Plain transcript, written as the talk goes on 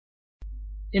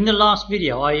In the last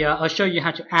video, I showed you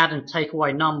how to add and take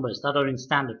away numbers that are in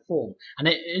standard form, and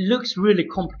it looks really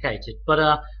complicated.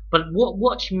 But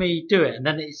watch me do it, and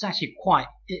then it's actually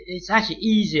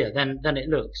easier than it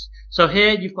looks. So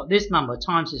here you've got this number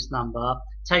times this number,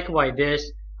 take away this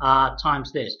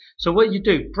times this. So what you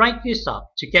do, break this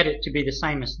up to get it to be the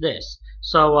same as this.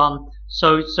 So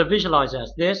visualize it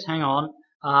as this. Hang on,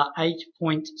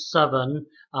 8.7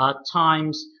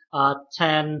 times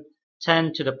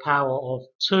 10 to the power of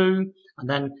 2, and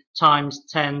then times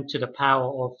 10 to the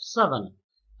power of 7.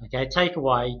 Okay, take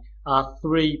away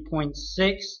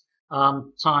 3.6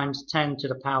 times 10 to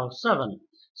the power of 7.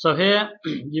 So here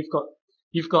you've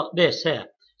got this here.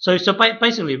 So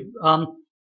basically,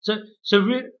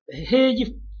 here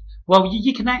you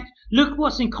can look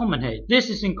what's in common here. This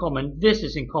is in common. This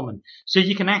is in common. So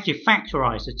you can actually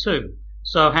factorize the two.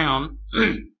 So hang on,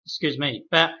 excuse me,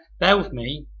 bear with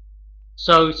me.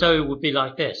 So it would be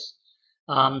like this,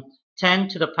 10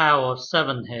 to the power of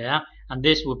 7 here, and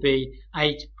this would be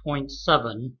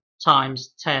 8.7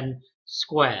 times 10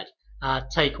 squared.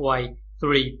 Take away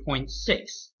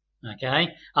 3.6.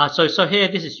 Okay, so here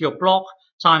this is your block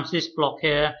times this block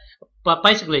here, but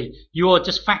basically you are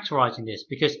just factorizing this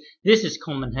because this is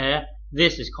common here,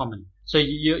 this is common. So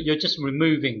you're just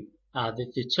removing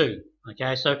the two.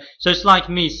 Okay, so it's like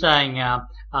me saying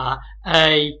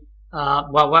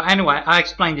well, anyway, I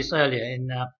explained this earlier in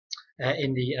the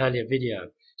earlier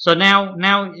video. So now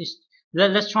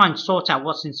let's try and sort out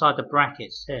what's inside the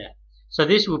brackets here. So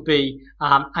this would be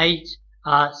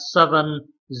 870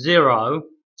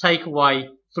 take away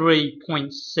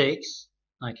 3.6,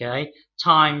 okay,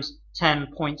 times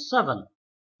 10.7.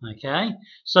 Okay,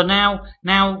 so now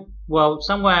out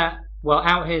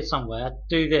here somewhere,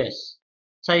 do this,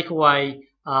 take away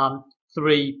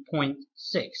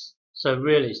 3.6. So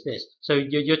really it's this. So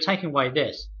you're taking away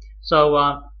this.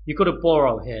 So you've got to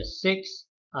borrow here. 6,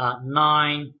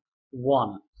 9,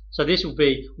 1. So this will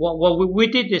be, well we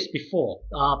did this before,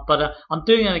 but I'm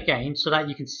doing it again so that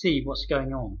you can see what's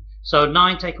going on. So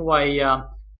 9 take away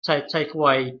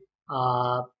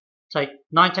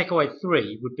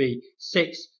 3 would be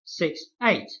 6, 6,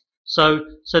 8. So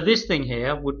this thing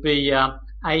here would be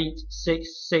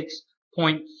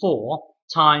 866.4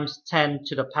 times 10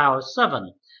 to the power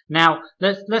 7. Now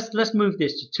let's move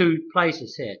this to two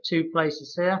places here.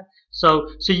 So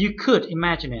you could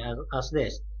imagine it as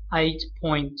this,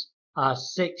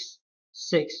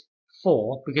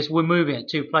 8.664, because we're moving it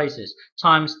two places,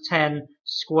 times 10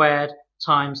 squared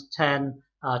times 10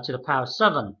 to the power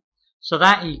 7. So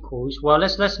that equals, well,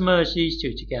 let's merge these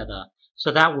two together.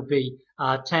 So that would be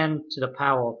 10 to the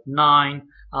power of 9,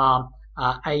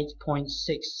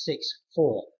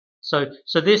 8.664. So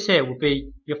this here would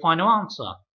be your final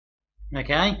answer.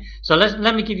 Okay, so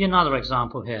let me give you another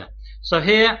example here. So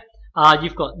here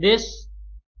you've got this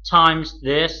times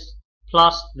this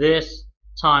plus this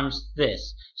times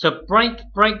this. So break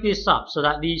this up so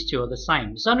that these two are the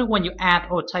same. It's only when you add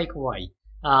or take away.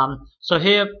 So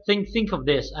here think of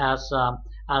this as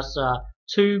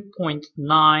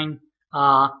 2.9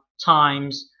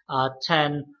 times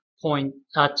 10 to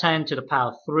the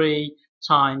power 3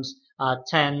 times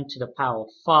 10 to the power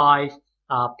 5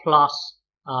 plus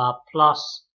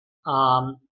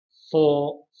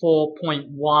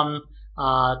 4.1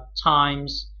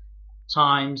 times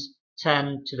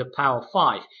 10 to the power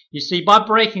 5. You see, by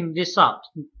breaking this up,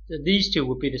 these two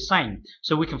would be the same.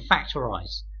 So we can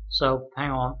factorize. So hang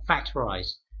on,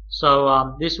 factorize.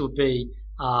 So this would be,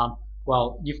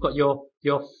 well, you've got your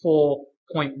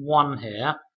 4.1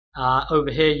 here. Over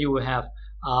here you will have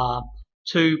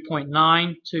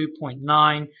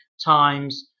 2.9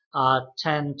 times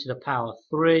 10 to the power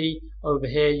 3. Over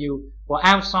here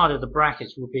outside of the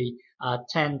brackets will be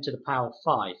 10 to the power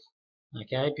 5.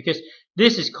 Okay, because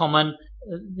this is common,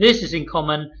 this is in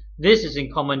common, this is in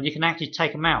common, you can actually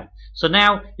take them out. So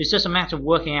now it's just a matter of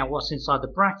working out what's inside the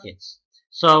brackets.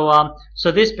 So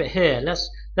this bit here, let's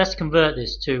convert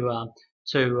this to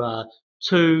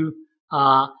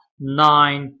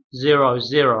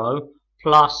 2900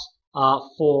 plus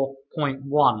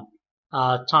 4.1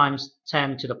 times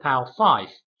 10 to the power 5.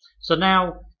 So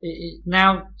now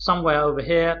somewhere over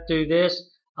here, do this,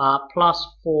 plus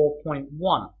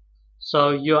 4.1.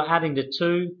 So you're adding the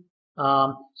two,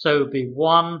 so it would be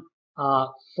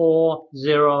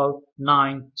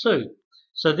 14092.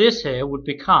 So this here would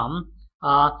become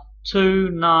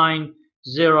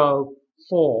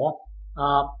 2904.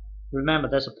 Remember,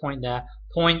 there's a point there.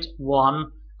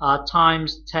 0.1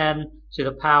 times 10 to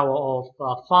the power of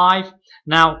 5.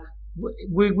 Now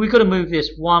we've got to move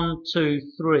this 1, 2,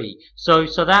 3. So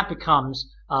that becomes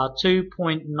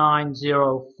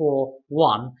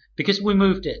 2.9041, because we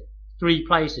moved it 3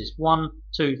 places, 1,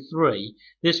 2, 3,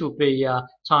 this will be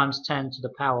times 10 to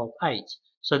the power of 8.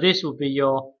 So this will be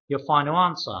your final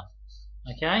answer.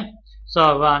 Okay,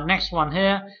 so next one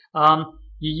here,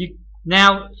 you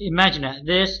now imagine it,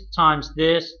 this times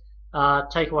this,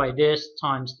 take away this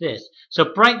times this.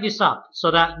 So break this up so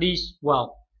that these, break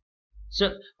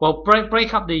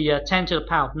up the 10 to the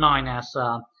power of 9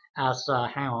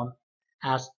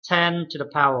 as 10 to the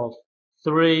power of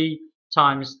 3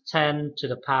 times 10 to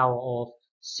the power of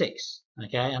 6.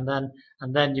 Okay, and then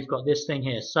you've got this thing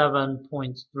here,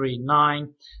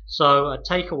 7.39. So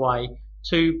take away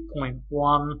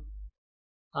 2.1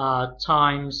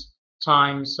 times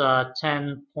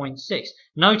 10.6.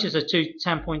 Notice the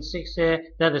 10.6 here,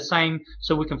 they're the same,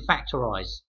 so we can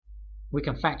factorize. We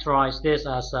can factorize this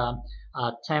as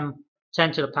 10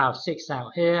 to the power of 6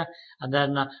 out here, and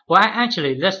then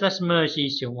actually let's merge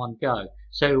these two in one go.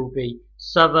 So it will be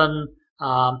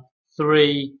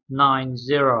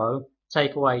 7.390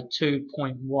 take away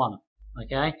 2.1.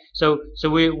 Okay, so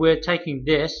we're taking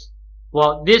this.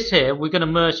 Well, this here we're going to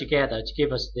merge together to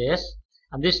give us this,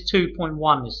 and this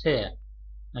 2.1 is here.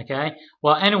 Okay.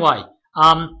 Well, anyway,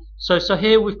 so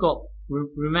here we've got,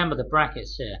 remember the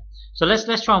brackets here. So let's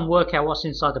try and work out what's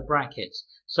inside the brackets.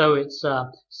 So it's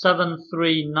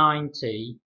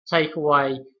 7,390 take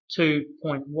away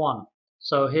 2.1.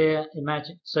 So here,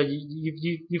 imagine. So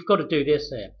you've got to do this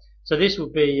here. So this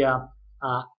would be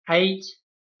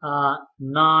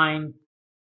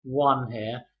 891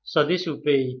 here. So this would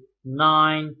be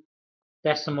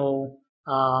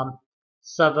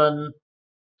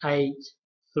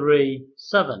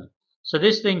 9.7837. So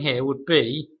this thing here would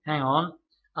be, hang on,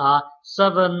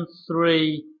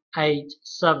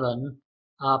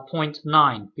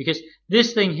 7387.9, because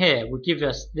this thing here would give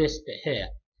us this bit here.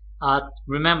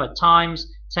 Remember, times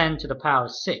 10 to the power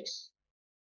of 6.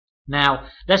 Now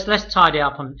let's tidy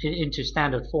up into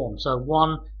standard form. So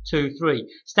 1, 2, 3.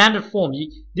 Standard form.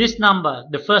 This number,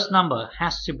 the first number,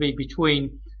 has to be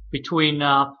between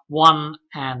 1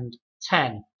 and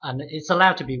 10, and it's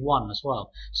allowed to be 1 as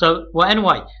well. So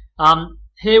anyway,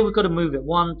 here we've got to move it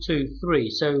 1, 2,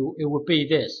 3. So it would be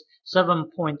this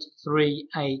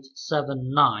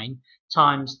 7.3879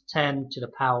 times 10 to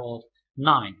the power of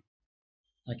 9.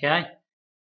 Okay.